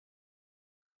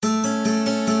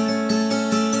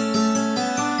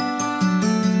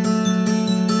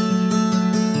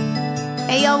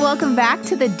y'all. Welcome back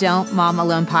to the Don't Mom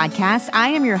Alone podcast. I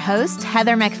am your host,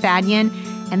 Heather McFadden,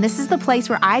 and this is the place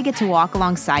where I get to walk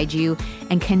alongside you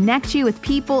and connect you with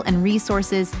people and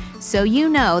resources so you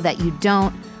know that you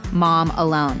don't mom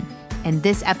alone. In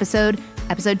this episode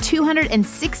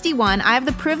 261, I have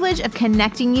the privilege of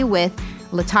connecting you with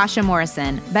Latasha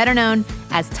Morrison, better known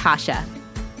as Tasha.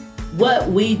 What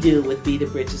we do with Be the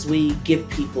Bridge is we give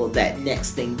people that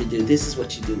next thing to do. This is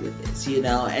what you do with this,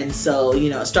 And so,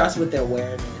 it starts with the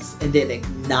awareness and then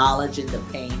acknowledging the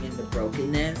pain and the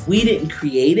brokenness. We didn't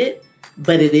create it,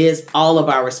 but it is all of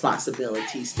our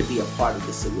responsibilities to be a part of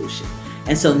the solution.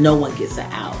 And so no one gets an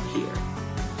out here.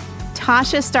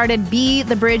 Tasha started Be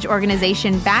the Bridge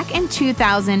organization back in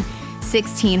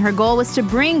 2016. Her goal was to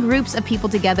bring groups of people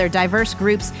together, diverse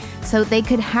groups, so they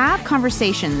could have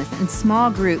conversations in small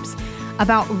groups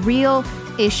about real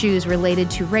issues related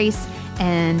to race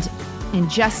and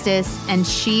injustice. And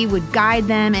she would guide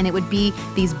them, and it would be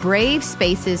these brave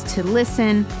spaces to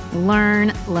listen,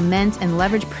 learn, lament, and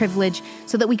leverage privilege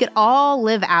so that we could all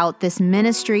live out this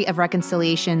ministry of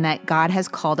reconciliation that God has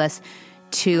called us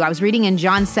to. I was reading in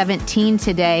John 17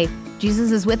 today.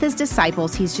 Jesus is with his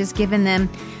disciples. He's just given them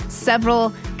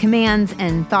several commands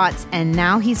and thoughts, and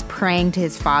now he's praying to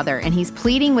his Father, and he's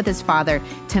pleading with his Father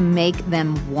to make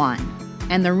them one.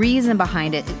 And the reason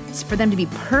behind it is for them to be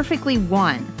perfectly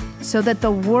one, so that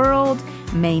the world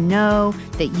may know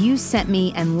that you sent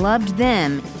me and loved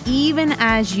them even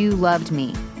as you loved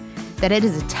me. That it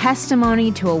is a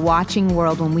testimony to a watching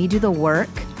world when we do the work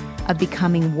of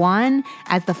becoming one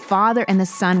as the Father and the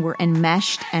Son were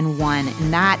enmeshed and one.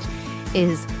 And that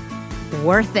is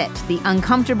worth it. The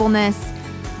uncomfortableness,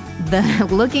 the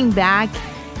looking back,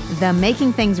 the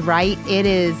making things right, it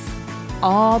is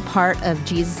all part of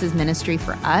Jesus' ministry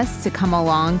for us to come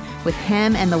along with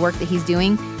him and the work that he's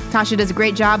doing. Tasha does a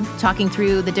great job talking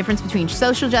through the difference between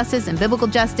social justice and biblical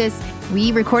justice.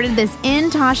 We recorded this in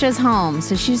Tasha's home,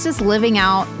 so she's just living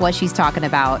out what she's talking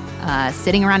about,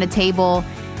 sitting around a table,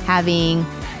 having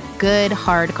good,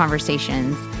 hard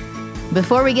conversations.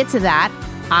 Before we get to that,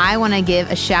 I want to give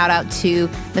a shout out to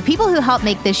the people who help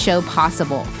make this show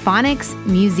possible. Phonics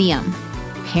Museum.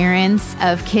 Parents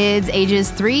of kids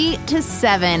ages 3 to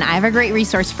 7, I have a great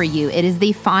resource for you. It is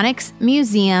the Phonics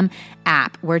Museum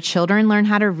app where children learn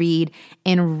how to read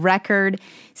in record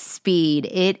speed.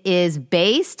 It is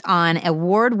based on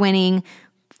award-winning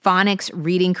phonics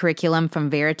reading curriculum from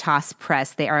Veritas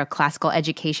Press. They are a classical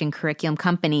education curriculum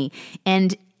company.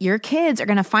 And your kids are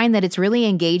going to find that it's really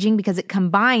engaging because it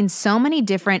combines so many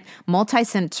different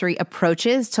multisensory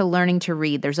approaches to learning to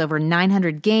read. There's over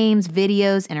 900 games,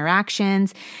 videos,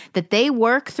 interactions that they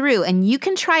work through, and you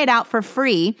can try it out for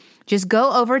free. Just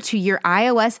go over to your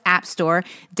iOS app store,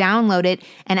 download it,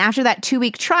 and after that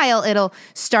 2-week trial, it'll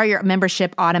start your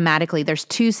membership automatically. There's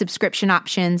 2 subscription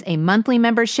options, a monthly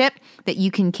membership that you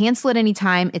can cancel at any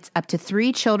time. It's up to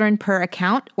 3 children per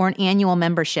account, or an annual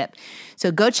membership.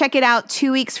 So go check it out,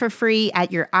 2 weeks for free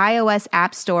at your iOS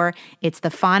app store. It's the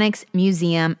Phonics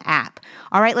Museum app.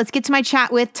 All right, let's get to my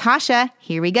chat with Tasha.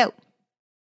 Here we go.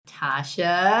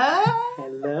 Tasha.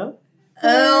 Hello.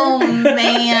 Oh,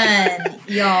 man.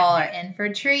 Y'all are in for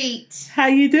a treat. How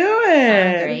you doing?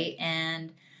 I'm great.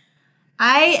 And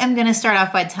I am going to start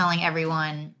off by telling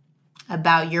everyone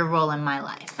about your role in my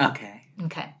life.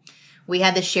 Okay. We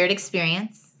had this shared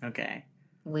experience. Okay.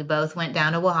 We both went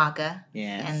down to Oaxaca.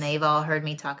 Yes. And they've all heard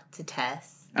me talk to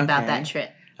Tess about that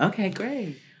trip. Okay,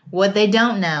 great. What they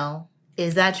don't know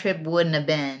is that trip wouldn't have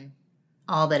been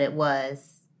all that it was.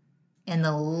 And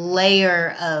the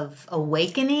layer of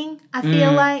awakening, I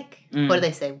feel like. What do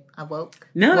they say? Awoke?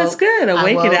 No, that's good.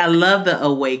 Awakening. I love the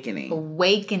awakening.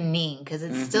 Awakening, because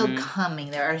it's still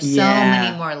coming. There are so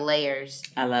many more layers.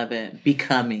 I love it.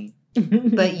 Becoming.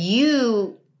 But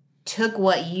you took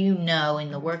what you know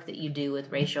in the work that you do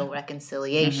with racial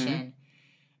reconciliation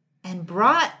and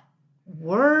brought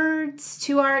words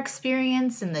to our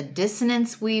experience and the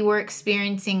dissonance we were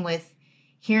experiencing with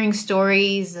hearing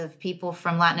stories of people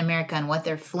from Latin America and what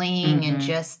they're fleeing and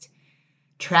just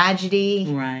tragedy.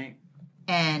 Right.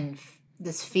 And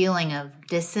this feeling of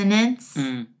dissonance,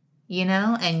 and you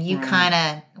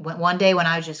kind of, one day when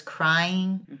I was just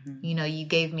crying, you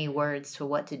gave me words to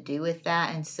what to do with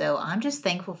that. And so I'm just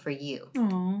thankful for you.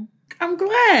 Oh, I'm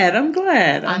glad.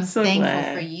 I'm so thankful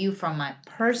glad. for you from my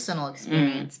personal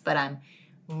experience, but I'm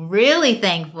really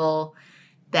thankful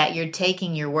that you're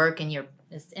taking your work and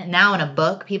it's now in a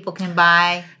book people can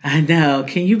buy. I know.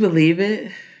 Can you believe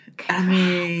it? Congrats. I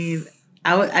mean,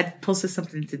 I posted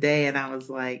something today and I was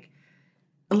like,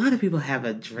 a lot of people have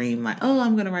a dream like, oh,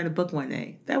 I'm going to write a book one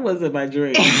day. That wasn't my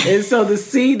dream. And so to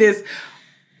see this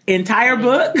entire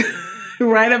book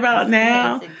right about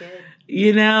now. That's good.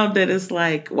 You know, that it's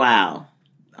like, wow,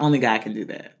 only God can do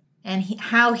that. And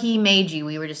how he made you,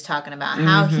 we were just talking about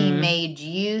how he made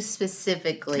you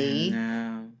specifically,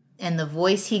 and the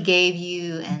voice he gave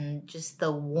you, and just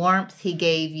the warmth he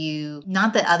gave you.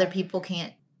 Not that other people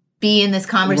can't be in this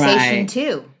conversation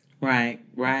too. Right.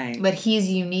 But he's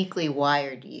uniquely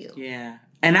wired you. Yeah.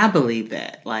 And I believe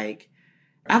that. Like,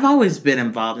 I've always been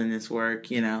involved in this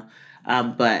work, you know,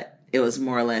 but it was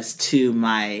more or less to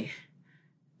my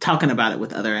talking about it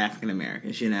with other African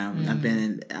Americans, you know. I've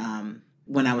been in,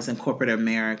 when I was in corporate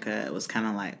America, it was kind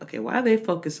of like, okay, why are they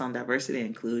focused on diversity and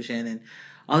inclusion and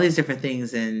all these different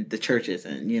things in the churches?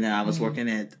 And, you know, I was working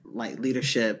at like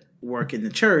leadership work in the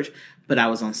church, but I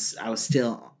was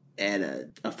still at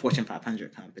a Fortune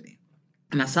 500 company.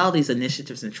 And I saw these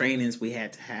initiatives and trainings we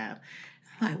had to have.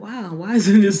 I'm like, wow, why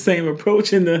isn't this same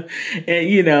approach in the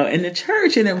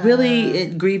church? And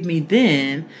it grieved me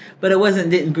then, but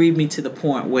didn't grieve me to the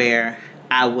point where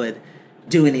I would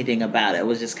do anything about it. It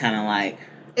was just kind of like,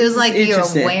 it was like your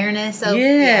awareness of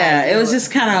it was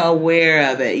just kind of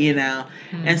aware of it, you know.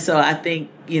 And so I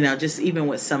think, you know, just even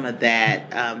with some of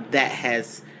that, that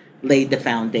has laid the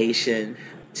foundation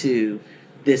to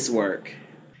this work.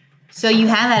 So you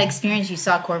had that experience. You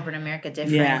saw corporate America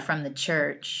different from the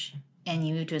church, and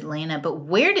you moved to Atlanta. But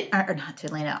not to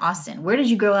Atlanta, Austin. Where did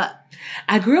you grow up?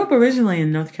 I grew up originally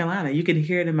in North Carolina. You can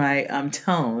hear it in my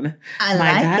tone, my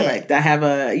dialect. It. I have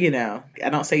I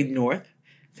don't say north,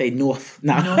 say north.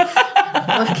 No.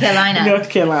 North Carolina. North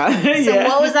Carolina. So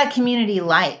what was that community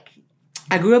like?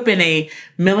 I grew up in a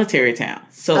military town,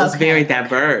 so it was very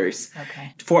diverse.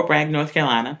 Okay. Fort Bragg, North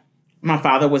Carolina. My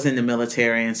father was in the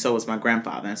military, and so was my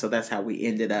grandfather. And so that's how we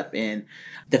ended up in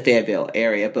the Fayetteville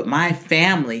area. But my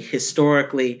family,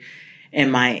 historically,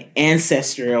 and my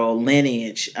ancestral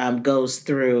lineage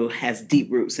has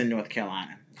deep roots in North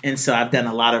Carolina. And so I've done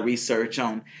a lot of research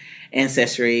on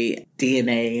ancestry,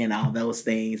 DNA, and all those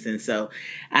things. And so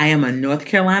I am a North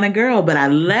Carolina girl, but I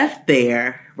left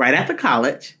there right after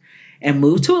college and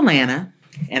moved to Atlanta.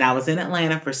 And I was in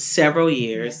Atlanta for several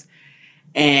years.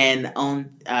 And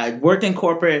worked in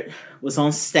corporate, was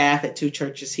on staff at 2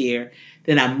 churches here.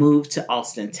 Then I moved to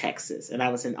Austin, Texas. And I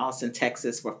was in Austin,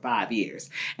 Texas for 5 years.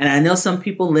 And I know some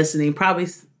people listening probably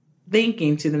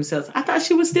thinking to themselves, I thought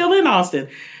she was still in Austin.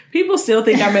 People still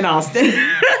think I'm in Austin.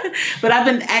 But I've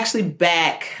been actually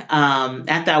back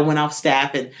after I went off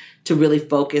staff and to really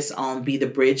focus on Be the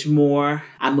Bridge more.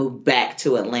 I moved back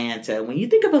to Atlanta. When you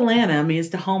think of Atlanta, I mean, it's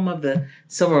the home of the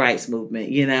civil rights movement,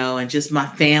 you know, and just my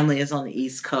family is on the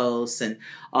East Coast and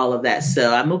all of that.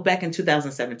 So I moved back in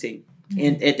 2017,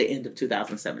 at the end of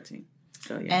 2017.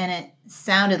 So, yeah. And it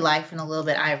sounded like, from a little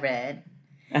bit I read,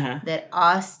 that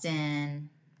Austin,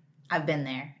 I've been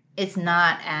there. It's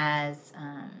not as,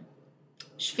 I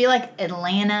feel like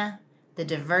Atlanta, the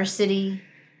diversity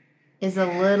is a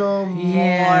little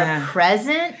more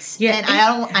present. Yeah.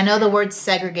 And I know the word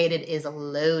segregated is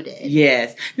loaded.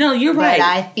 Yes. No, you're right. But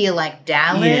I feel like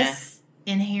Dallas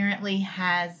inherently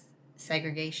has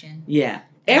segregation. Yeah.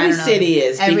 Every city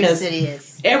is. Every city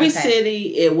is. Every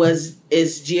city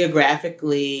is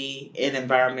geographically and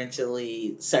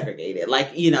environmentally segregated,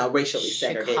 like, you know, racially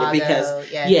segregated.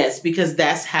 Because because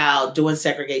that's how, doing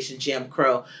segregation, Jim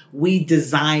Crow, we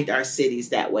designed our cities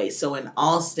that way. So in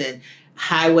Austin,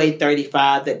 Highway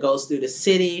 35 that goes through the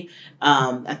city,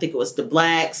 I think it was the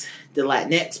blacks, the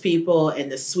Latinx people,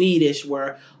 and the Swedish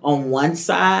were on one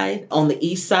side, on the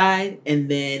east side, and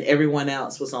then everyone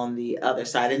else was on the other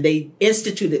side. And they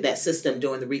instituted that system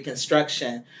during the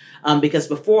Reconstruction because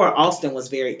before, Austin was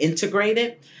very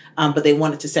integrated, but they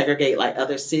wanted to segregate like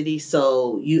other cities.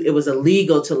 So it was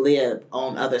illegal to live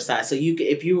on other sides. So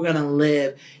if you were going to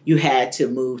live, you had to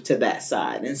move to that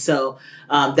side. And so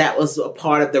that was a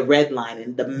part of the red line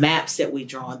and the maps that we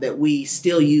drawn that we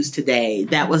still use today.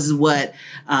 That was what,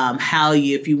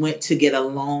 if you went to get a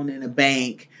loan in a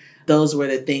bank, those were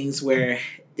the things where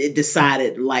it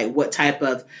decided like what type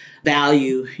of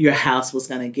value your house was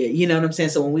going to get. You know what I'm saying?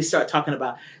 So when we start talking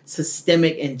about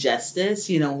systemic injustice,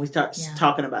 you know, when we start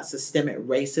talking about systemic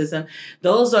racism,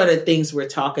 those are the things we're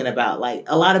talking about. Like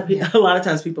a lot of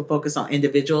times people focus on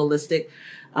individualistic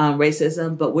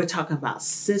racism, but we're talking about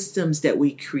systems that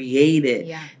we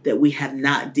created that we have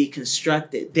not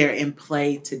deconstructed. They're in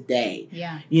play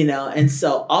today. You know, and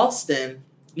so Austin,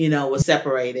 you know, was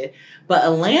separated. But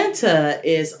Atlanta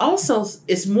is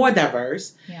more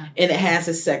diverse and it has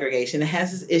its segregation. It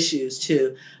has its issues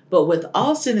too. But with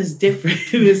Austin is different.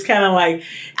 It's kind of like,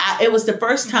 it was the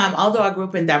first time, although I grew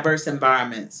up in diverse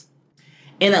environments,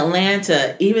 in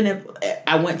Atlanta, even if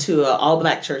I went to an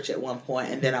all-black church at one point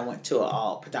and then I went to an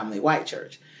all predominantly white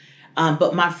church,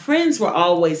 But my friends were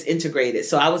always integrated.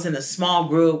 So I was in a small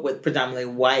group with predominantly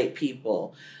white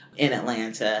people in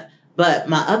Atlanta. But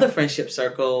my other friendship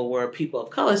circle were people of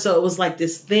color. So it was like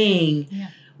this thing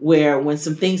where when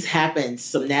some things happened,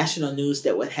 some national news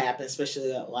that would happen,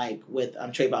 especially like with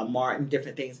Trayvon Martin,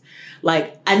 different things,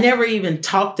 like I never even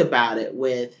talked about it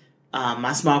with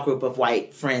my small group of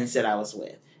white friends that I was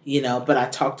with, but I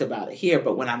talked about it here.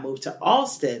 But when I moved to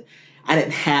Austin, I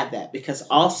didn't have that because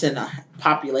Austin, a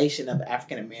population of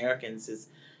African Americans is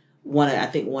one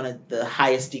of the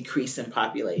highest decreasing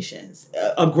populations,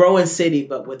 a growing city,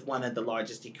 but with one of the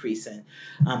largest decreasing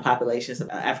populations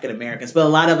of African Americans. But a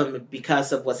lot of them,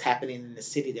 because of what's happening in the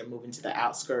city, they're moving to the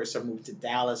outskirts or moving to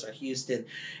Dallas or Houston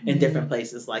and different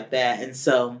places like that. And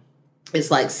so it's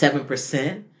like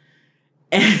 7%.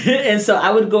 And so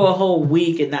I would go a whole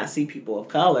week and not see people of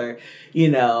color,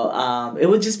 it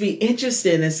would just be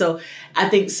interesting. And so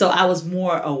I was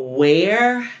more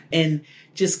aware and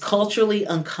just culturally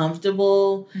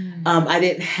uncomfortable. I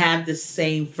didn't have the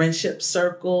same friendship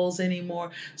circles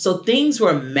anymore. So things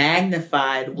were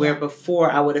magnified where before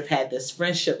I would have had this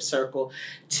friendship circle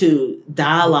to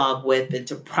dialogue with and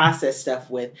to process stuff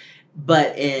with.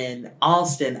 But in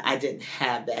Austin, I didn't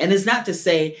have that. And it's not to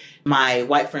say my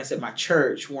white friends at my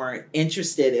church weren't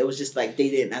interested. It was just like they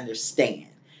didn't understand.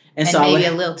 And so maybe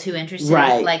a little too interested,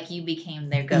 right? Like you became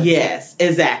their go-to. Yes,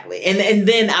 exactly. And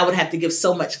then I would have to give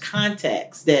so much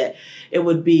context that it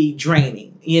would be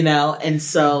draining, And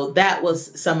so that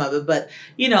was some of it. But,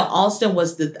 Austin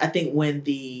was I think when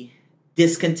the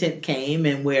discontent came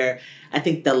and where I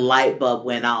think the light bulb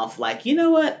went off, like, you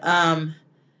know what?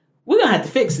 We're going to have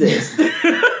to fix this.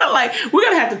 Like, we're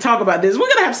going to have to talk about this. We're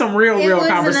going to have some real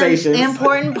conversations. It was an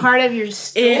important part of your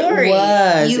story.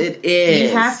 It is.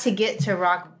 You have to get to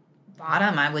rock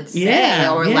bottom, I would say,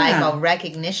 like a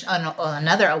recognition,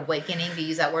 another awakening, to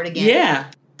use that word again.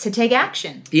 Yeah. To take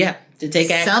action. Yeah, to take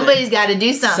action. Somebody's got to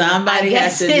do something. Somebody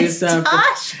has to do something.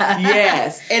 Latasha.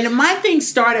 Yes. And my thing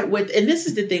started with, and this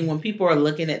is the thing, when people are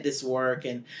looking at this work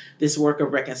and this work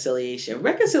of reconciliation,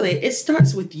 it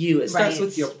starts with you. It starts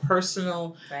with your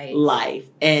personal life.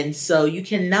 And so you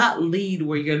cannot lead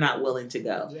where you're not willing to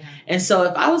go. Yeah. And so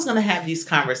if I was going to have these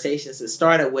conversations, it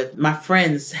started with my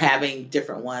friends having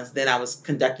different ones. Then I was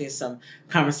conducting some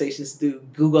conversations through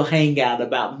Google Hangout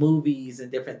about movies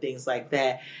and different things like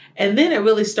that. And then it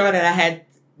really started, I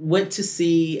went to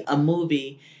see a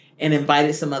movie and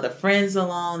invited some other friends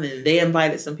along, and they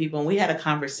invited some people, and we had a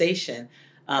conversation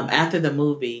after the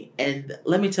movie. And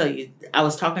let me tell you, I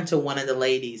was talking to one of the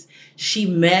ladies. She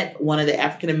met one of the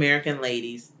African-American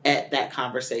ladies at that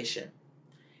conversation.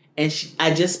 And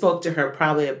I just spoke to her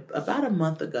probably about a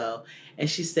month ago, and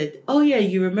she said, "Oh yeah,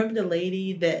 you remember the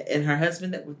lady that and her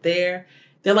husband that were there?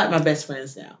 They're like my best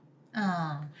friends now."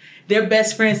 Oh. They're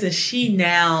best friends, and she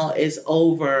now is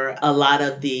over a lot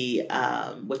of the,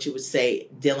 what you would say,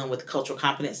 dealing with cultural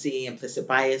competency, implicit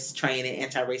bias training,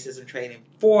 anti-racism training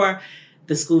for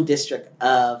the school district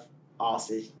of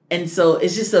Austin. And so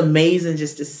it's just amazing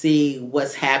just to see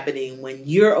what's happening when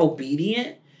you're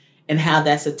obedient and how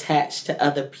that's attached to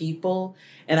other people.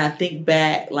 And I think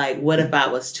back, like, what if I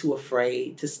was too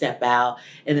afraid to step out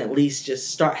and at least just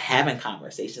start having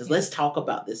conversations? Let's talk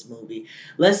about this movie.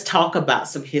 Let's talk about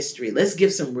some history. Let's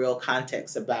give some real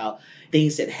context about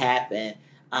things that happened.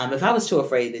 If I was too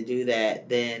afraid to do that,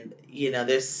 then,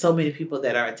 there's so many people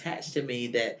that are attached to me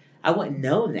that I wouldn't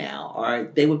know now,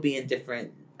 or they would be in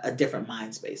a different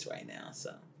mind space right now.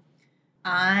 So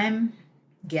I'm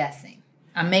guessing.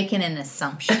 I'm making an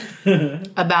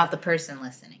assumption about the person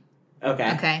listening.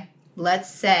 Okay. Let's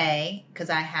say,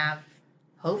 because I have,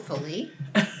 hopefully,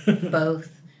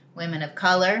 both women of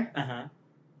color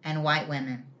and white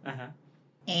women.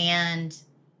 And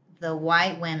the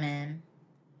white women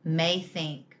may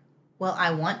think, well,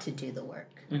 I want to do the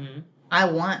work. I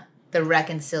want the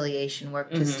reconciliation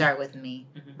work to start with me,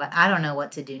 but I don't know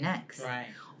what to do next. Right.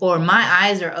 Or my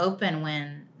eyes are open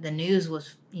when the news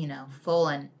was, full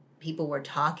and people were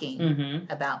talking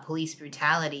about police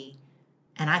brutality.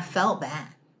 And I felt bad.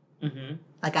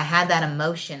 Like I had that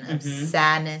emotion of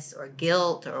sadness or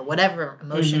guilt or whatever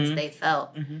emotions they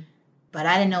felt. But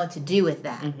I didn't know what to do with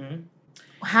that.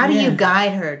 How do you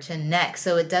guide her to next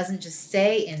so it doesn't just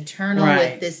stay internal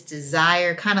with this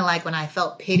desire? Kind of like when I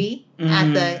felt pity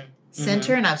at the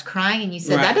center and I was crying and you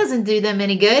said, that doesn't do them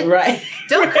any good. Right.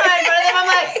 Don't cry in front of them. I'm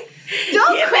like,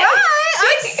 don't cry.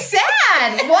 I'm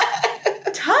sad. What?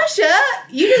 Tasha,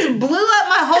 you just blew up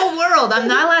my whole world. I'm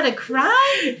not allowed to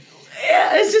cry?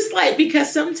 Yeah, it's just like,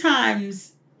 because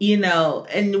sometimes,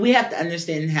 and we have to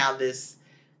understand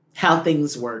how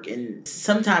things work. And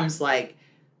sometimes, like,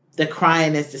 the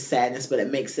crying is the sadness, but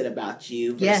it makes it about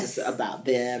you versus Yes. about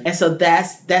them. And so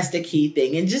that's the key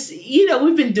thing. And just,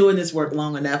 we've been doing this work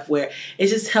long enough where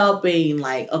it's just helping,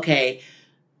 like, okay,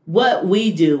 what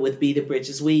we do with Be the Bridge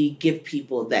is we give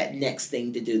people that next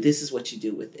thing to do. This is what you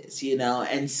do with this,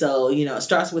 And so, it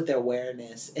starts with their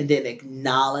awareness and then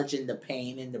acknowledging the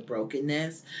pain and the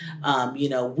brokenness.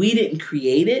 We didn't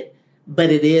create it, but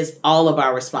it is all of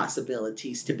our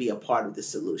responsibilities to be a part of the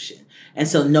solution. And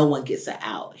so no one gets an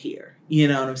out here. You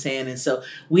know what I'm saying? And so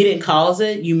we didn't cause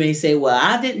it. You may say, well,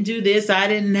 I didn't do this. I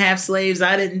didn't have slaves.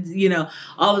 I didn't,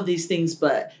 all of these things.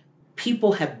 But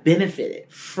people have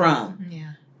benefited from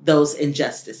those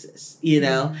injustices,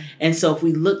 And so if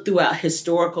we look throughout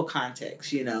historical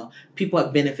context, people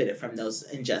have benefited from those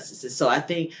injustices. So I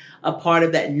think a part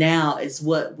of that now is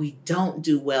what we don't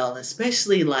do well,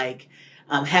 especially like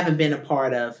having been a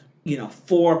part of,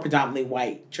 4 predominantly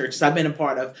white churches. I've been a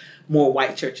part of more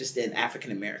white churches than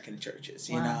African-American churches,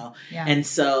 Wow. Yeah. And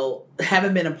so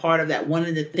having been a part of that, one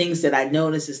of the things that I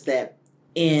noticed is that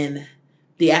in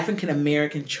the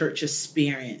African-American church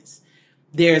experience,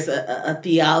 there's a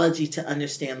theology to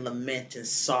understand lament and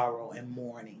sorrow and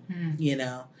mourning,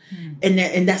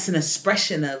 And that's an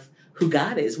expression of who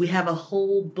God is. We have a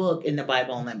whole book in the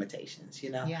Bible on Lamentations,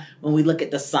 When we look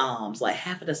at the Psalms, like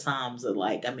half of the Psalms are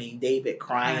like, David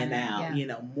crying out,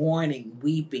 mourning,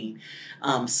 weeping,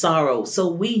 sorrow. So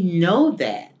we know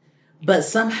that, but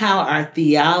somehow our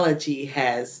theology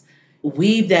has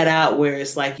weave that out where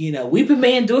it's like, weeping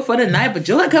may endure for the night, but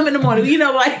joy come in the morning. Move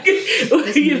on.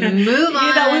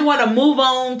 We want to move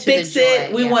on, fix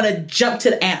it. We want to jump to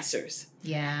the answers.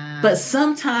 Yeah. But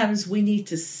sometimes we need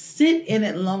to sit in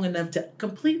it long enough to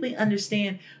completely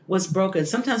understand what's broken.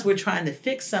 Sometimes we're trying to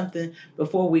fix something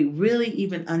before we really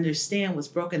even understand what's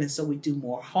broken. And so we do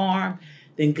more harm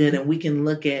than good. And we can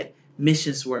look at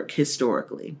missions work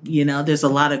historically. There's a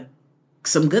lot of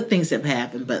some good things that have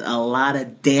happened, but a lot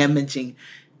of damaging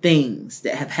things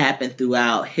that have happened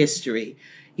throughout history.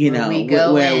 And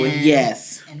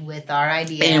with our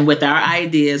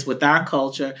ideas, with our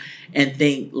culture, and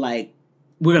think like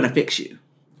we're going to fix you,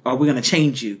 or we're going to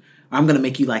change you, or I'm going to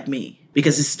make you like me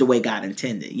because this is the way God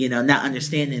intended. Not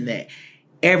understanding that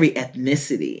every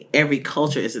ethnicity, every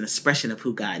culture is an expression of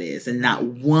who God is, and not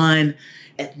one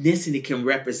ethnicity can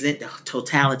represent the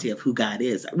totality of who God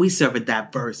is. We serve a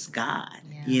diverse God,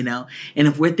 And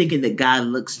if we're thinking that God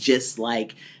looks just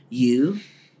like you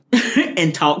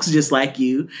and talks just like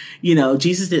you,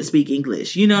 Jesus didn't speak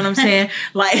English. You know what I'm saying?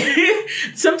 Like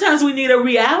sometimes we need a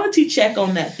reality check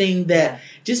on that thing, that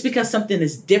just because something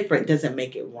is different doesn't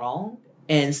make it wrong.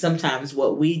 And sometimes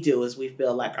what we do is we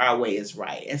feel like our way is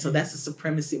right. And so that's a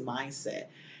supremacy mindset.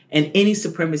 And any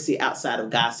supremacy outside of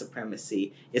God's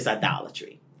supremacy is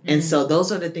idolatry. And so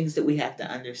those are the things that we have to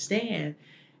understand.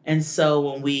 And so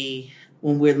when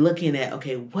we're looking at,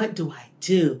 okay, what do I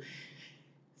do?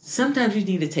 Sometimes you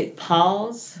need to take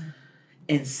pause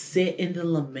and sit in the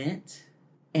lament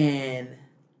and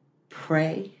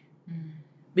pray.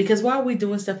 Because why are we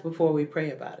doing stuff before we pray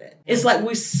about it? It's like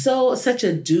we're such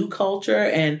a do culture,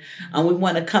 and we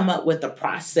want to come up with a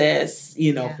process,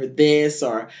 for this,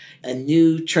 or a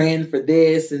new trend for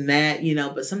this and that,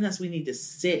 but sometimes we need to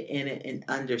sit in it and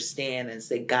understand and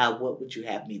say, God, what would you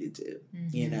have me to do?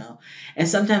 And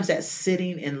sometimes that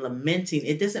sitting and lamenting,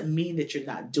 it doesn't mean that you're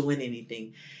not doing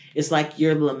anything. It's like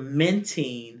you're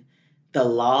lamenting the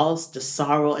loss, the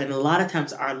sorrow, and a lot of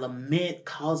times our lament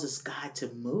causes God to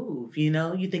move.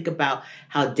 You think about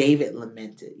how David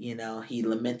lamented. He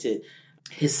lamented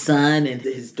his son and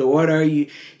his daughter. He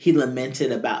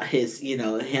lamented about his,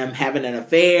 him having an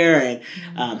affair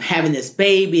and having this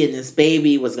baby, and this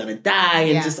baby was going to die,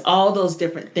 and just all those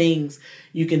different things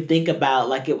you can think about.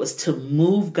 Like it was to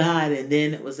move God, and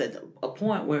then it was at a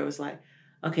point where it was like,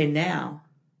 okay, now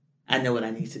I know what I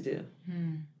need to do.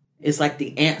 It's like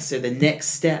the answer, the next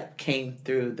step came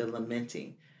through the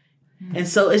lamenting. And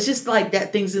so it's just like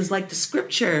that things is like the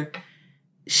scripture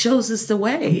shows us the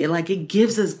way. Like it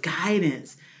gives us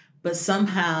guidance. But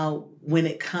somehow when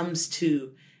it comes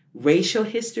to racial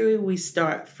history, we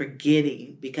start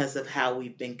forgetting because of how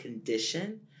we've been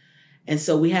conditioned. And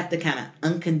so we have to kind of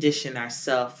uncondition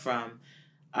ourselves from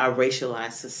our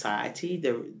racialized society,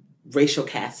 the racial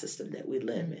caste system that we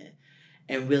live in,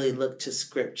 and really look to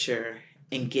scripture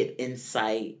and get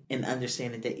insight and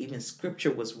understanding that even scripture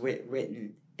was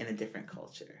written in a different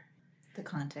culture. The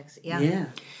context, yeah.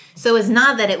 So it's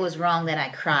not that it was wrong that I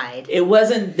cried. It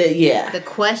wasn't that, The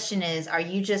question is, are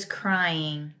you just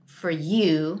crying for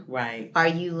you? Right. Are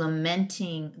you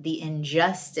lamenting the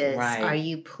injustice? Right. Are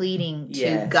you pleading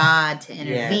to God to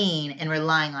intervene and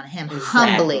relying on Him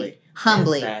humbly?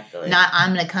 humbly. Exactly. Not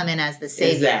I'm going to come in as the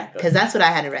savior. Exactly. Because that's what I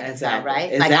had to reconcile, Exactly.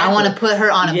 right? Exactly. Like I want to put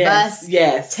her on a bus,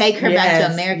 take her back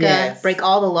to America, break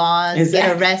all the laws,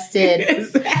 get arrested.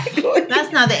 Exactly.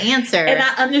 That's not the answer. And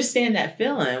I understand that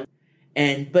feeling.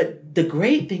 But the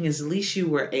great thing is at least you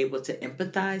were able to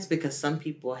empathize, because some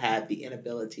people have the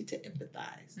inability to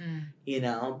empathize,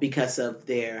 because of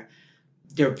their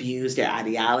views, their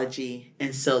ideology.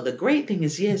 And so the great thing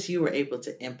is, yes, you were able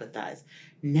to empathize.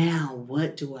 Now,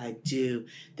 what do I do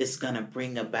that's going to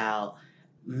bring about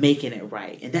making it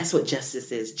right? And that's what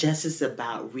justice is. Justice is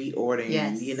about reordering.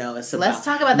 Yes. It's about Let's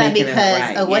talk about that, because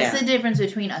right. What's the difference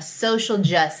between a social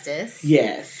justice?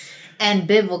 Yes. And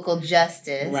biblical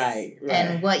justice. Right.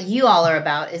 And what you all are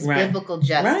about is biblical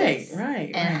justice.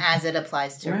 Right. And as it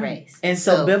applies to race. And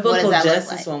so biblical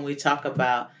justice, when we talk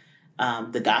about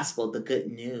the gospel, the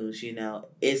good news,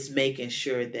 is making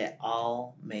sure that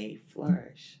all may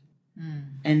flourish.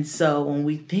 And so when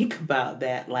we think about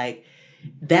that, like,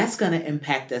 that's going to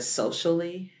impact us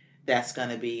socially. That's going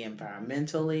to be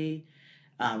environmentally,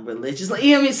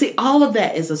 religiously. See, all of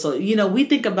that is we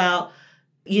think about,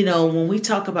 when we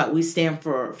talk about, we stand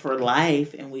for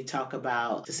life, and we talk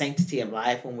about the sanctity of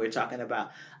life when we're talking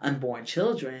about unborn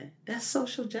children, that's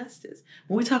social justice.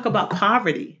 When we talk about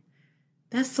poverty,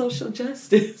 that's social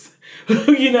justice.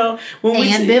 Biblical.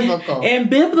 And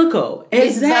biblical.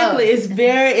 Exactly.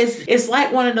 It's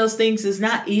like one of those things. It's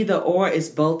not either or, it's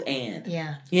both and.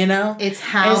 Yeah. It's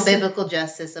how biblical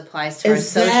justice applies to our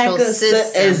social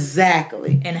system.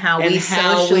 Exactly. And how we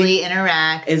socially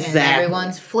interact. Exactly. And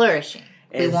everyone's flourishing.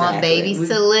 We want babies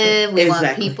to live. We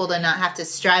want people to not have to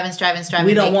strive.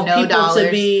 We don't want people dollars.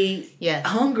 To be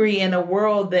hungry in a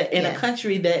world a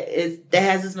country that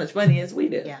has as much money as we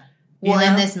do. Yeah. Well,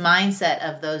 in this mindset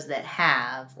of those that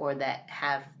have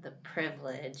the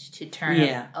privilege to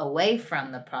turn away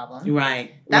from the problem.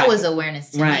 Right. That was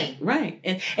awareness to me. Right.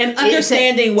 And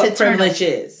understanding what privilege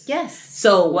is. Yes.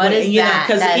 So what is that?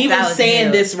 Because even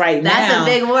saying this right now. That's a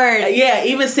big word. Yeah,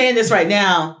 even saying this right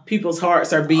now, people's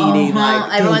hearts are beating.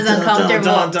 Like, everyone's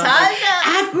uncomfortable.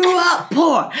 I grew up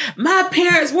poor. My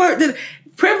parents worked.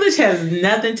 Privilege has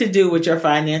nothing to do with your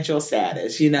financial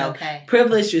status, Okay.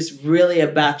 Privilege is really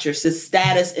about your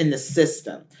status in the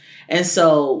system. And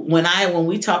so when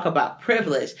we talk about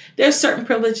privilege, there's certain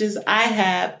privileges I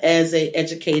have as an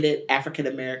educated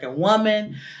African-American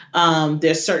woman.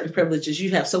 There's certain privileges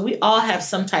you have. So we all have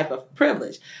some type of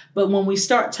privilege. But when we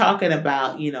start talking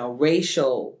about,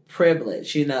 racial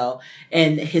privilege,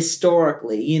 and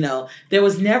historically, there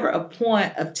was never a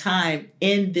point of time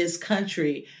in this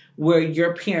country where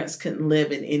your parents couldn't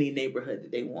live in any neighborhood that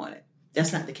they wanted.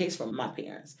 That's not the case for my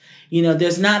parents.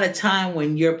 There's not a time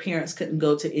when your parents couldn't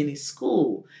go to any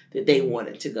school that they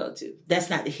wanted to go to. That's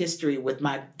not the history with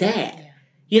my dad. Yeah.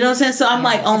 You know what I'm saying? So I'm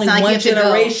like only one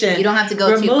generation. You don't have to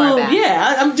go too far back.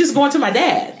 Yeah, I'm just going to my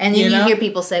dad. And then you hear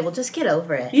people say, "Well, just get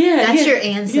over it." Yeah, that's your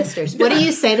ancestors. Yeah. What do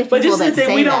you say to people but just that say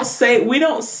that? We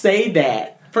don't say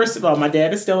that. First of all, my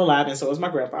dad is still alive, and so is my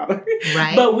grandfather.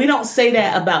 Right. But we don't say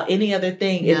that about any other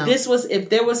thing. No. If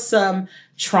there was some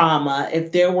trauma,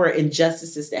 if there were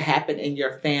injustices that happened in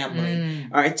your family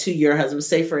or to your husband,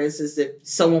 say for instance, if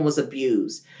someone was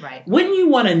abused, right? Wouldn't you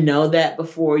want to know that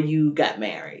before you got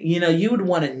married? You would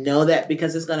want to know that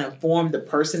because it's going to inform the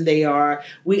person they are.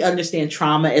 We understand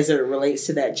trauma as it relates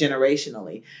to that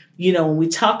generationally. When we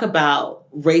talk about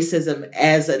racism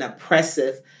as an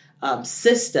oppressive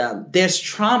system, there's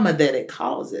trauma that it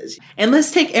causes. And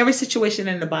let's take every situation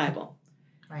in the Bible.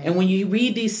 Right. And when you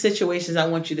read these situations, I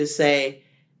want you to say,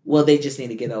 well, they just need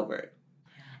to get over it.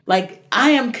 Like,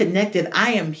 I am connected.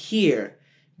 I am here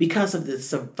because of the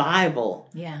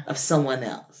survival of someone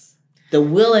else. The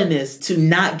willingness to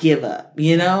not give up.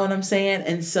 You know what I'm saying?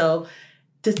 And so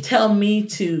to tell me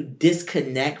to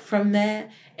disconnect from that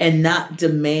and not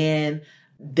demand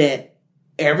that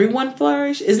everyone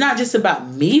flourish. It's not just about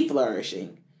me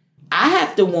flourishing. I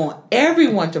have to want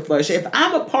everyone to flourish. If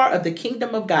I'm a part of the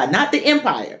kingdom of God, not the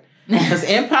empire, because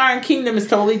empire and kingdom is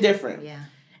totally different. Yeah.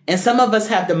 And some of us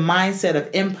have the mindset of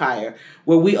empire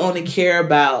where we only care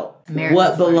about American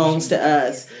what belongs to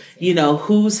us,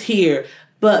 who's here.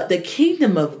 But the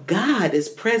kingdom of God is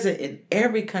present in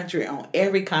every country, on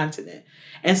every continent.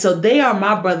 And so they are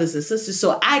my brothers and sisters.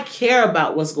 So I care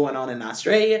about what's going on in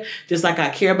Australia, just like I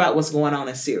care about what's going on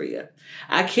in Syria.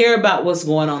 I care about what's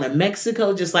going on in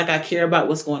Mexico, just like I care about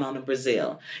what's going on in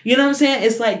Brazil. You know what I'm saying?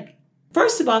 It's like,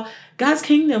 first of all, God's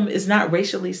kingdom is not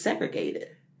racially segregated.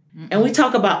 Mm-mm. And we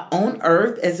talk about on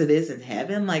earth as it is in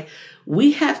heaven. Like,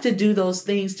 we have to do those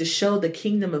things to show the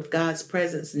kingdom of God's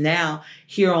presence now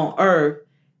here on earth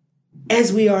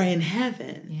as we are in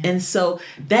heaven. Yeah. And so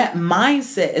that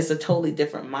mindset is a totally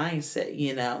different mindset,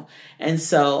 you know. And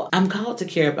so I'm called to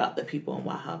care about the people in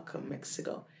Oaxaca,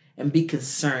 Mexico, and be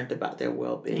concerned about their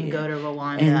well-being. And go to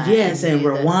Rwanda. And yes, and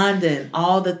Rwanda and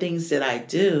all the things that I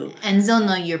do. And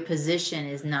Zilna, your position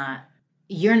is not,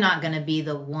 you're not going to be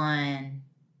the one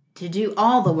to do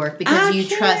all the work because you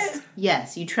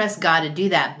trust God to do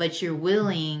that, but you're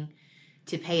willing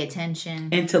to pay attention.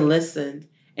 And to listen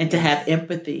and to have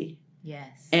empathy.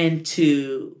 Yes. And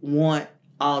to want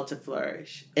all to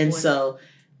flourish. And so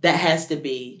that has to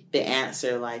be the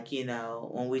answer. Like, you know,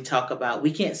 when we talk about,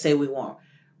 we can't say we want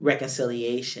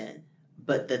reconciliation,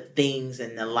 but the things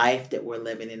and the life that we're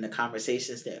living and the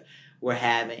conversations that we're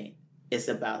having is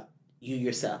about you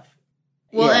yourself.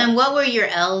 Well, and what were your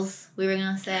L's we were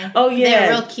going to say? Oh, yeah. They're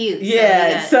real cute.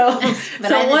 Yeah. So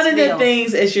one of the real.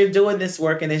 things as you're doing this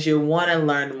work and as you want to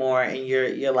learn more and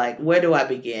you're like, where do I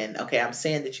begin? Okay, I'm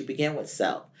saying that you begin with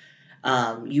self.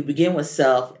 You begin with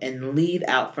self and lead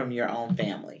out from your own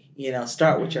family. You know,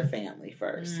 start with your family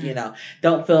first. You know,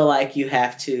 don't feel like you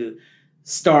have to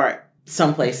start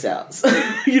someplace else.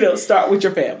 You know, start with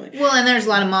your family. Well, and there's a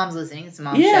lot of moms listening. It's a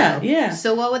mom show. Yeah.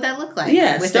 So what would that look like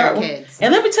with their kids?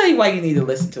 And let me tell you why you need to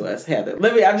listen to us, Heather.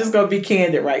 I'm just going to be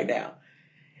candid right now.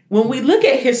 When we look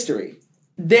at history,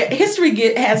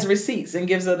 history has receipts and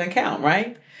gives an account,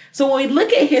 right? So when we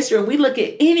look at history, we look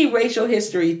at any racial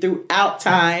history throughout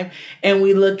time, and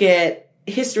we look at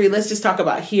history, let's just talk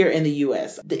about here in the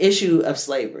U.S., the issue of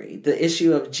slavery, the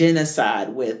issue of genocide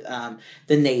with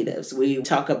the natives. We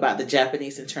talk about the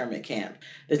Japanese internment camp,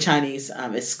 the Chinese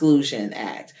Exclusion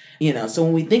Act. You know, so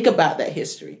when we think about that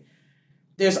history,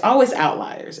 there's always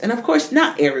outliers. And of course,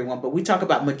 not everyone, but we talk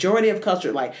about majority of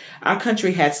culture. Like our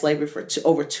country had slavery for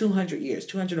over 200 years,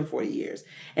 240 years,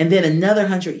 and then another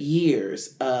 100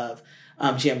 years of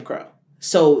Jim Crow.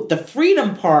 So the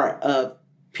freedom part of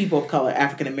people of color,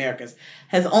 African Americans,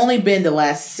 has only been the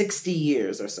last 60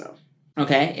 years or so.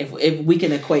 Okay. If we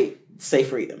can say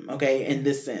freedom, okay, in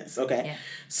this sense. Okay. Yeah.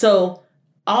 So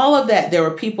all of that, there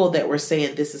were people that were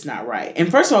saying this is not right.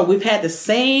 And first of all, we've had the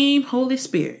same Holy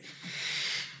Spirit.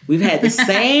 We've had the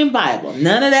same Bible.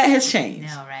 None of that has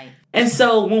changed. No, right. And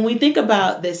so when we think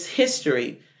about this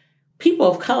history, people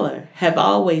of color have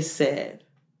always said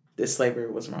that slavery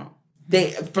was wrong.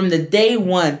 From the day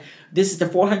one, this is the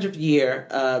 400th year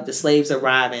of the slaves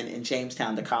arriving in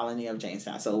Jamestown, the colony of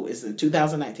Jamestown. So it's in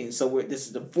 2019. So this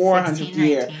is the 400th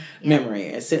year memory.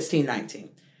 It's 1619.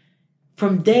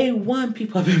 From day one,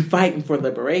 people have been fighting for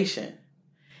liberation.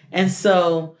 And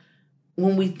so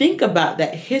when we think about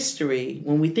that history,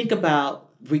 when we think about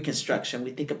Reconstruction,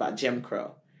 we think about Jim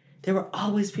Crow, there were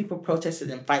always people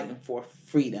protesting and fighting for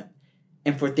freedom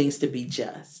and for things to be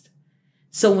just.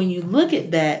 So when you look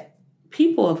at that,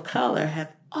 people of color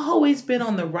have always been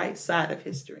on the right side of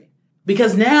history.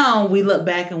 Because now we look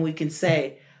back and we can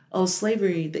say, oh,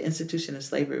 slavery, the institution of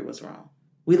slavery was wrong.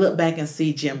 We look back and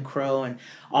see Jim Crow and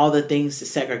all the things to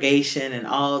segregation and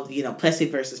all, you know, Plessy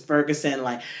versus Ferguson.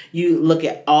 Like you look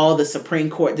at all the Supreme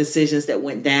Court decisions that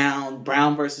went down,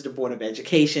 Brown versus the Board of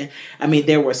Education. I mean,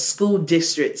 there were school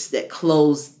districts that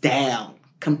closed down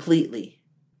completely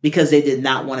because they did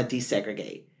not want to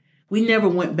desegregate. We never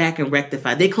went back and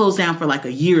rectified. They closed down for like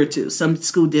a year or two. Some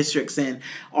school districts in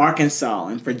Arkansas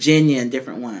and Virginia and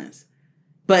different ones.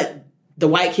 But the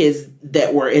white kids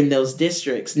that were in those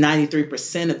districts,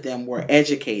 93% of them were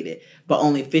educated, but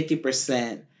only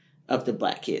 50% of the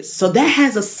black kids. So that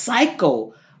has a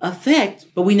cycle effect,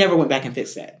 but we never went back and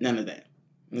fixed that. None of that.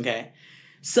 Okay.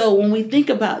 So when we think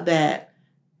about that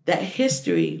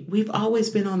history, we've always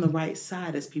been on the right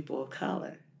side as people of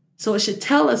color. So it should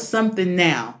tell us something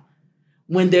now.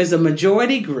 When there's a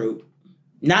majority group,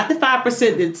 not the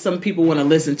 5% that some people want to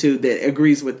listen to that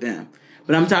agrees with them,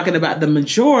 but I'm talking about the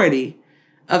majority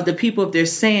of the people, if they're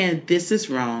saying this is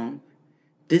wrong,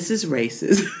 this is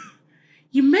racist,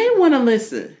 you may want to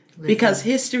listen because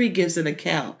history gives an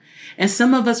account. And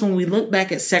some of us, when we look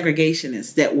back at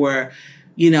segregationists that were,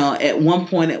 you know, at one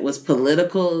point it was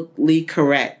politically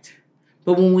correct.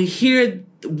 But when we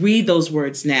read those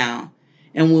words now,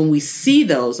 and when we see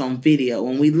those on video,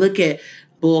 when we look at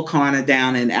Bull Connor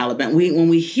down in Alabama, when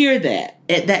we hear that,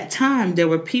 at that time, there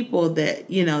were people that,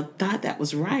 you know, thought that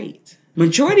was right.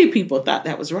 Majority of people thought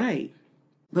that was right.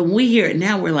 But when we hear it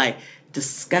now, we're like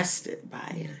disgusted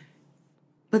by it.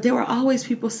 But there were always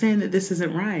people saying that this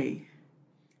isn't right.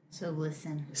 So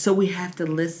listen. So we have to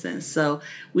listen. So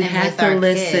we have to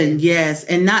listen, yes.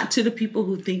 And not to the people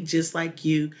who think just like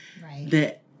you, right,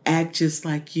 that act just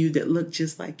like you, that look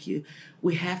just like you.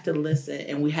 We have to listen,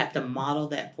 and we have to model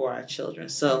that for our children.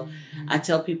 So I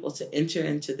tell people to enter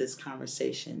into this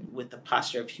conversation with the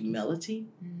posture of humility,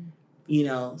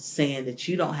 saying that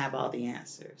you don't have all the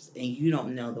answers and you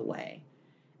don't know the way.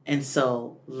 And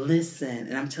so listen,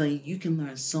 and I'm telling you, you can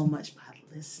learn so much by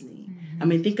listening. I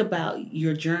mean, think about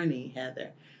your journey,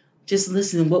 Heather. Just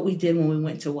listening, what we did when we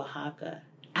went to Oaxaca.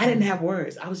 I didn't have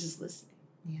words. I was just listening.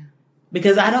 Yeah.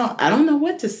 Because I don't know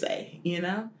what to say,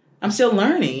 I'm still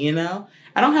learning,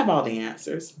 I don't have all the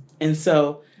answers. And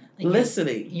so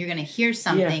listening. You're going to hear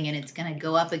something and it's going to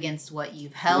go up against what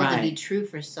you've held to be true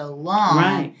for so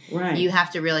long. Right. You have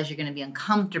to realize you're going to be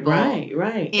uncomfortable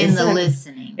in the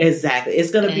listening. Exactly. It's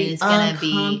going to be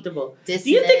uncomfortable. Do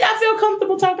you think I feel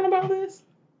comfortable talking about this?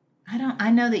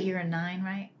 I know that you're a 9,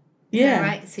 right? Yeah.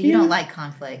 Right? So you don't like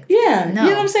conflict. Yeah. No. You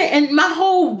know what I'm saying? And my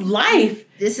whole life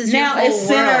now is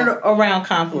centered around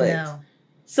conflict. No.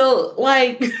 So,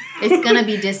 it's going to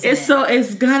be dissonant.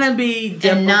 It's going to be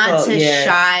difficult. And not to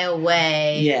shy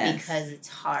away because it's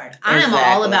hard. I am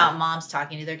all about moms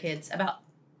talking to their kids about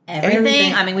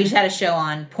everything. I mean, we just had a show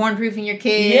on porn-proofing your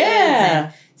kids. Yeah.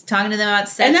 And talking to them about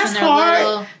sex when they're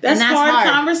little. That's hard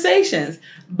conversations.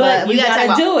 But we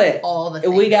got to do it. All the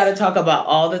things. We got to talk about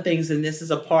all the things, and this is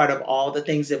a part of all the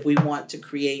things if we want to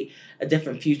create a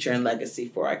different future and legacy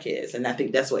for our kids. And I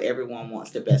think that's what everyone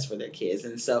wants, the best for their kids.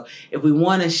 And so if we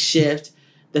want to shift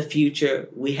the future,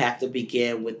 we have to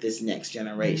begin with this next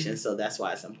generation. So that's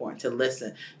why it's important to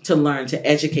listen, to learn, to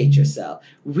educate yourself.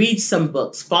 Read some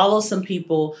books. Follow some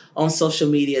people on social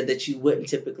media that you wouldn't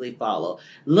typically follow.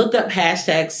 Look up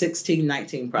hashtag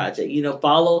 1619 Project.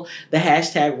 Follow the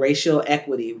hashtag racial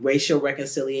equity, racial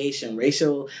reconciliation,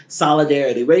 racial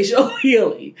solidarity, racial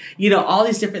healing. All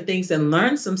these different things, and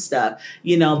learn some stuff.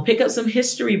 Pick up some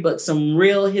history books, some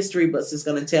real history books that's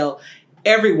going to tell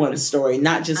everyone's story,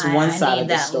 not just one side of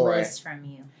the story. I need that list from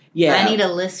you. Yeah. I need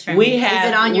a list from you. Is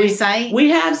it on your site? We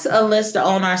have a list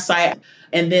on our site.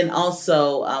 And then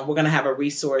also, we're going to have a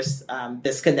resource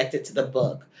that's connected to the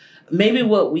book. Maybe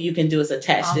what you can do is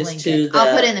attach this to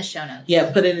I'll put it in the show notes.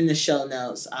 Yeah, put it in the show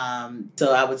notes.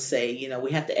 So I would say,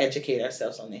 we have to educate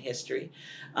ourselves on the history.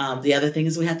 The other thing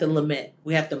is we have to lament.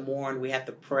 We have to mourn. We have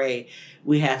to pray.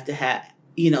 We have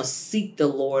to seek the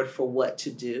Lord for what to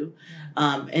do.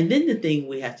 And then the thing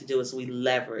we have to do is we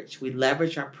leverage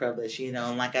our privilege,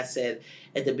 and like I said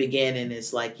at the beginning,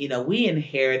 it's we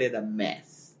inherited a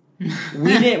mess.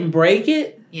 We didn't break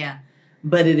it. Yeah.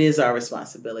 But it is our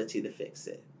responsibility to fix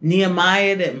it.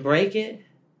 Nehemiah didn't break it,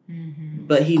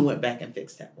 but he went back and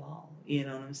fixed that wall. You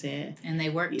know what I'm saying? And they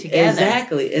worked together.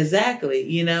 Exactly.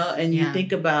 And you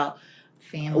think about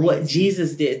what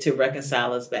Jesus did to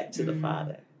reconcile us back to the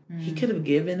Father. He could have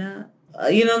given up.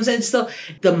 You know what I'm saying? So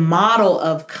the model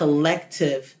of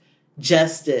collective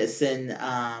justice and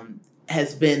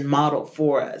has been modeled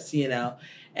for us,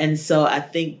 And so I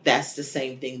think that's the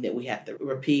same thing that we have to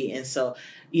repeat. And so,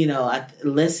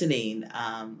 listening,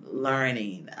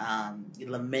 learning,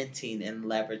 lamenting, and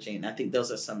leveraging. I think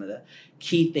those are some of the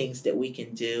key things that we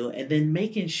can do. And then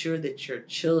making sure that your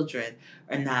children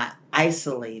are not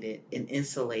isolated and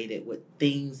insulated with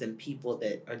things and people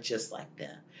that are just like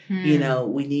them.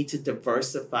 We need to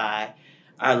diversify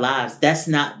our lives. That's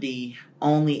not the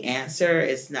only answer.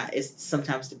 It's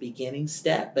sometimes the beginning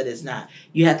step, but it's not.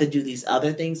 You have to do these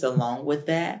other things along with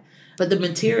that. But the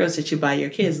materials that you buy your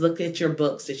kids, look at your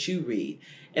books that you read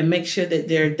and make sure that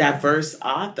they're diverse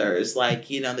authors,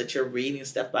 that you're reading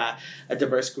stuff by a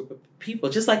diverse group of people.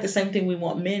 Just like the same thing we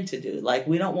want men to do.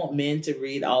 We don't want men to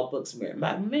read all books written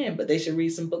by men, but they should read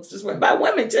some books just written by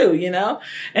women too,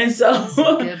 And so, that's a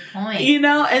good point.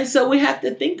 And so we have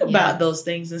to think about those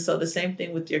things. And so the same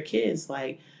thing with your kids,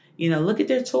 look at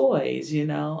their toys,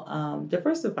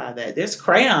 diversify that. There's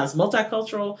crayons,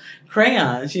 multicultural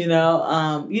crayons,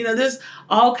 there's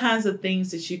all kinds of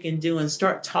things that you can do, and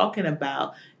start talking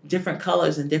about different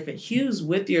colors and different hues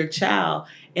with your child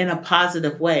in a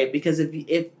positive way. Because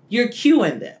if you're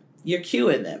cueing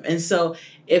them. And so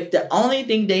if the only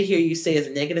thing they hear you say is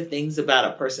negative things about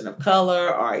a person of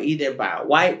color or either by a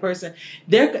white person,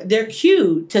 they're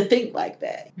cued to think like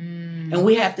that. And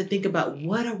we have to think about,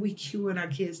 what are we cueing our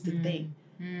kids to think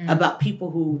about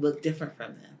people who look different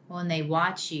from them? Well, and they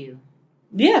watch you.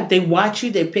 Yeah, they watch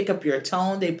you. They pick up your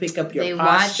tone. They pick up your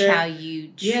posture. They watch how you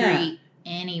treat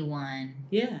anyone.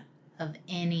 Yeah. Of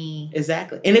any.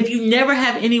 Exactly. And if you never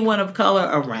have anyone of color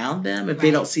around them, if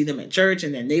they don't see them in church,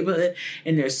 in their neighborhood,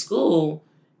 in their school,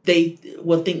 they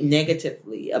will think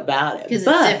negatively about it. Because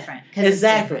it's different. Exactly. It's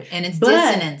different. And it's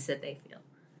dissonance that they feel.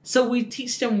 So we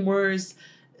teach them words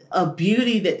of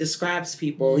beauty that describes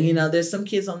people. There's some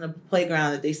kids on the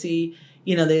playground that they see,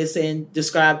 they're saying,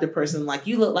 describe the person like,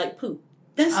 you look like poop.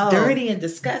 That's dirty and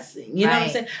disgusting. You know what I'm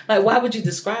saying? Like, why would you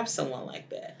describe someone like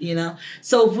that?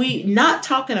 So if we not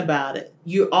talking about it,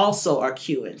 you also are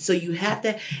cueing. So you have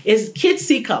to, kids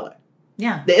see color.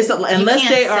 Yeah. Unless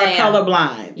they are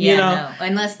colorblind, No,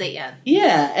 unless they,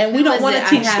 Yeah, and we don't want to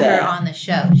teach that. I had her on the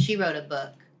show. She wrote a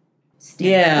book.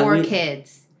 For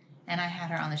kids. And I had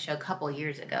her on the show a couple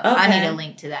years ago. Okay. I need a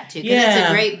link to that too. Because it's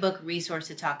a great book resource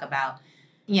to talk about,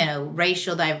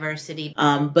 racial diversity.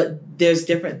 But there's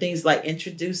different things like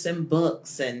introducing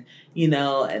books and,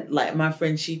 like my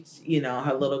friend, she,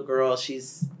 her little girl,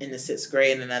 she's in the 6th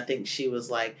grade. And I think she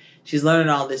was like, she's learning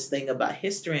all this thing about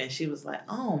history. And she was like,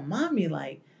 oh, mommy,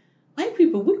 like white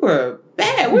people, we were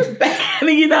bad. We're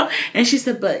bad, And she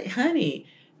said, but honey,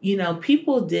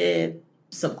 people did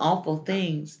some awful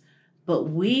things. But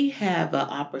we have an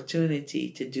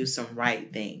opportunity to do some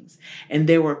right things. And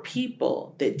there were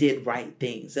people that did right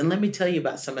things. And let me tell you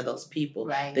about some of those people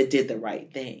that did the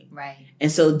right thing. Right.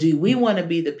 And so do we want to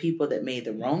be the people that made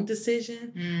the wrong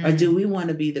decision? Or do we want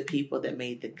to be the people that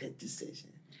made the good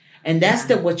decision? And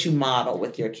that's what you model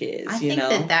with your kids. I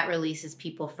think that releases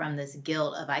people from this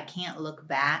guilt of I can't look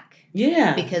back.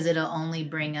 Yeah. Because it'll only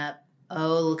bring up,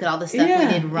 look at all the stuff we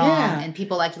did wrong. Yeah. And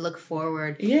people like to look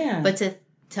forward. Yeah. But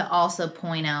to also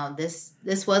point out this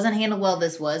wasn't handled well,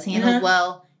 this was handled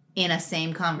well in a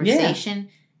same conversation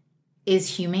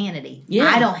is humanity. Yeah.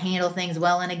 I don't handle things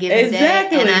well in a given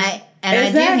day. And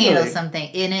I do handle something.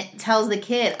 And it tells the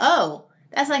kid, oh,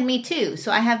 that's like me too.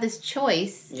 So I have this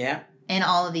choice in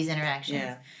all of these interactions.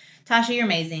 Yeah. Tasha, you're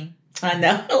amazing. I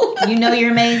know.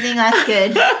 You're amazing. That's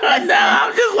good.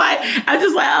 I'm just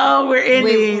like, oh, we're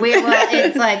ending.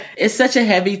 It's like it's such a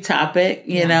heavy topic,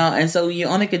 you know, and so you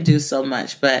only can do so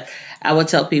much. But I would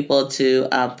tell people to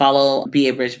follow Be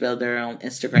a Bridge Builder on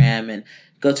Instagram and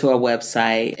go to our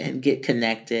website and get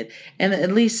connected and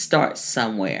at least start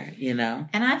somewhere,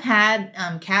 And I've had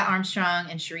Kat Armstrong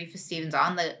and Sharifa Stevens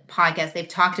on the podcast. They've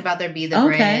talked about their Be the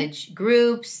Bridge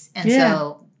groups, and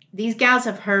so these gals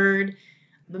have heard.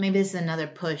 But maybe this is another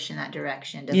push in that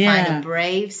direction to find a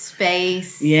brave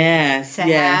space. To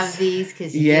have these,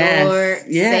 because your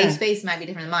safe space might be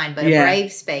different than mine, but a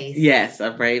brave space. Yes,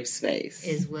 a brave space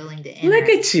is willing to enter. Look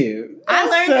at you. I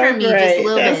learned from you just a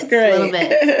little bit. A little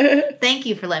bit. Thank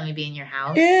you for letting me be in your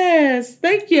house. Yes,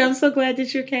 thank you. I'm so glad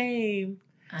that you came.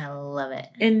 I love it.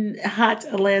 In hot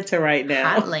Atlanta right now.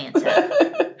 Hot Atlanta.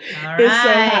 All right. It's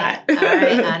so hot. All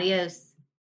right. Adios.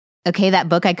 Okay, that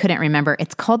book I couldn't remember.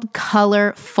 It's called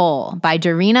Colorful by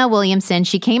Dorena Williamson.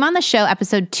 She came on the show,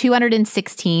 episode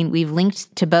 216. We've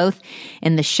linked to both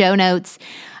in the show notes.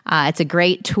 It's a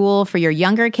great tool for your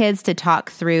younger kids to talk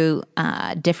through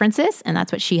differences, and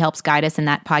that's what she helps guide us in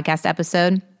that podcast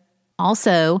episode.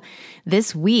 Also,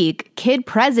 this week, Kid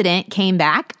President came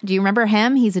back. Do you remember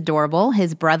him? He's adorable.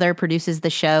 His brother produces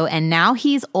the show, and now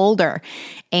he's older.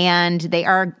 And they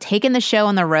are taking the show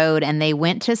on the road, and they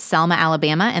went to Selma,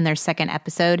 Alabama in their second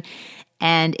episode.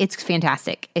 And it's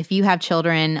fantastic. If you have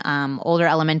children, older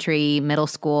elementary, middle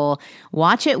school,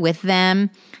 watch it with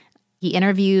them. He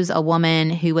interviews a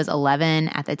woman who was 11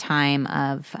 at the time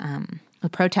of the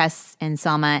protests in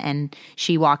Selma, and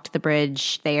she walked the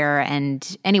bridge there.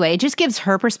 And anyway, it just gives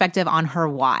her perspective on her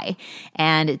why.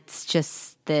 And it's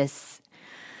just this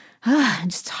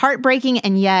just heartbreaking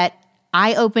and yet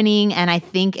eye-opening. And I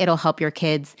think it'll help your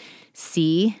kids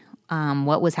see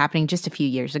what was happening just a few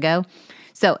years ago.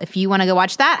 So if you want to go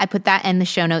watch that, I put that in the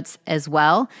show notes as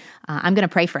well. I'm going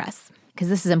to pray for us because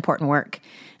this is important work,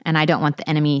 and I don't want the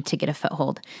enemy to get a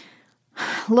foothold.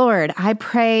 Lord, I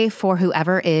pray for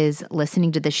whoever is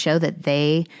listening to this show that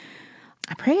I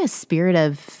pray a spirit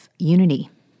of unity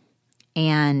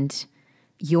and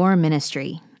your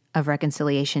ministry of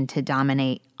reconciliation to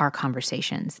dominate our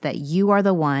conversations, that you are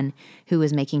the one who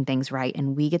is making things right,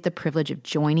 and we get the privilege of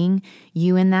joining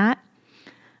you in that.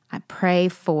 I pray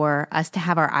for us to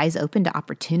have our eyes open to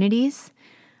opportunities,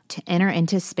 to enter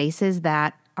into spaces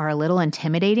that are a little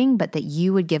intimidating, but that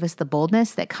you would give us the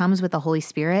boldness that comes with the Holy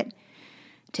Spirit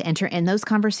to enter in those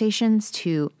conversations,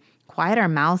 to quiet our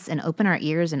mouths and open our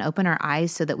ears and open our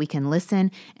eyes so that we can listen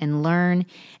and learn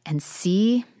and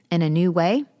see in a new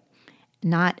way,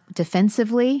 not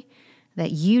defensively,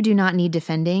 that you do not need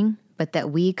defending, but that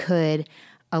we could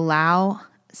allow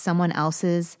someone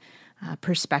else's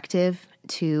perspective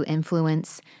to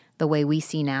influence the way we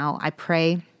see now. I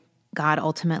pray, God,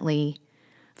 ultimately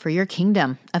for your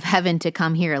kingdom of heaven to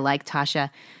come here, like Tasha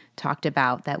talked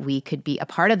about, that we could be a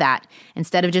part of that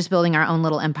instead of just building our own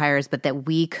little empires, but that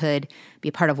we could be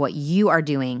a part of what you are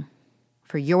doing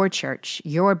for your church,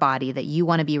 your body that you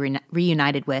want to be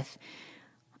reunited with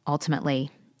ultimately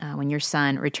when your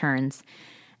son returns.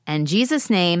 In Jesus'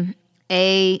 name,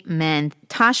 amen.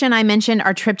 Tasha and I mentioned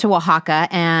our trip to Oaxaca,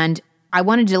 and I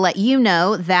wanted to let you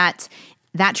know that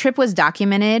that trip was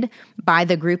documented by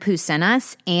the group who sent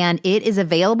us, and it is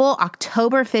available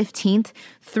October 15th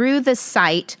through the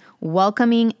site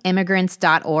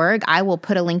welcomingimmigrants.org. I will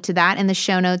put a link to that in the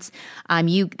show notes.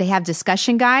 They have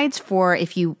discussion guides for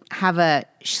if you have a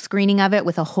screening of it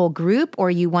with a whole group,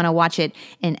 or you want to watch it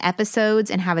in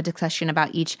episodes and have a discussion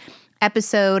about each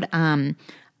episode.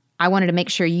 I wanted to make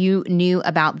sure you knew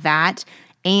about that.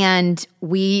 And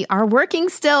we are working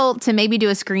still to maybe do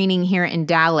a screening here in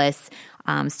Dallas.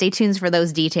 Stay tuned for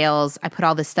those details. I put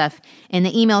all this stuff in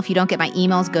the email. If you don't get my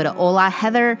emails, go to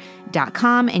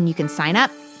holaheather.com and you can sign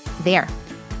up there.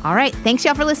 All right. Thanks,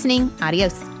 y'all, for listening.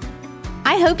 Adios.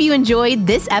 I hope you enjoyed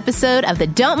this episode of the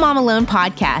Don't Mom Alone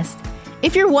podcast.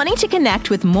 If you're wanting to connect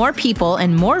with more people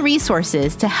and more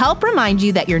resources to help remind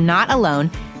you that you're not alone,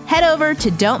 head over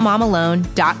to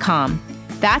don'tmomalone.com.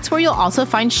 That's where you'll also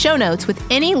find show notes with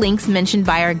any links mentioned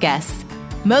by our guests.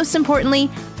 Most importantly,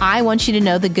 I want you to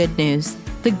know the good news,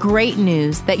 the great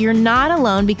news that you're not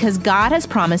alone because God has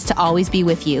promised to always be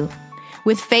with you.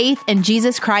 With faith in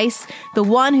Jesus Christ, the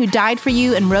one who died for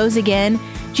you and rose again,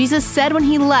 Jesus said when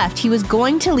he left, he was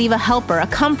going to leave a helper, a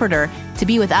comforter, to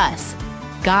be with us.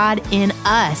 God in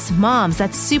us. Moms,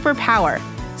 that's superpower.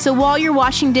 So while you're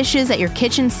washing dishes at your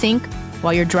kitchen sink,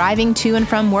 while you're driving to and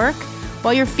from work,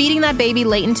 while you're feeding that baby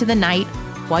late into the night,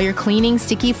 while you're cleaning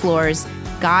sticky floors,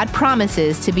 God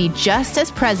promises to be just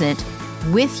as present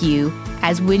with you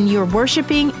as when you're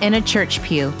worshiping in a church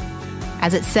pew.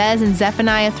 As it says in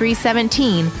Zephaniah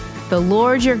 3:17, the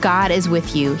Lord your God is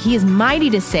with you. He is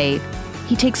mighty to save.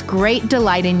 He takes great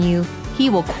delight in you. He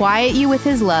will quiet you with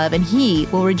his love, and he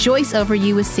will rejoice over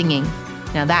you with singing.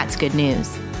 Now that's good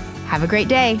news. Have a great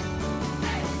day.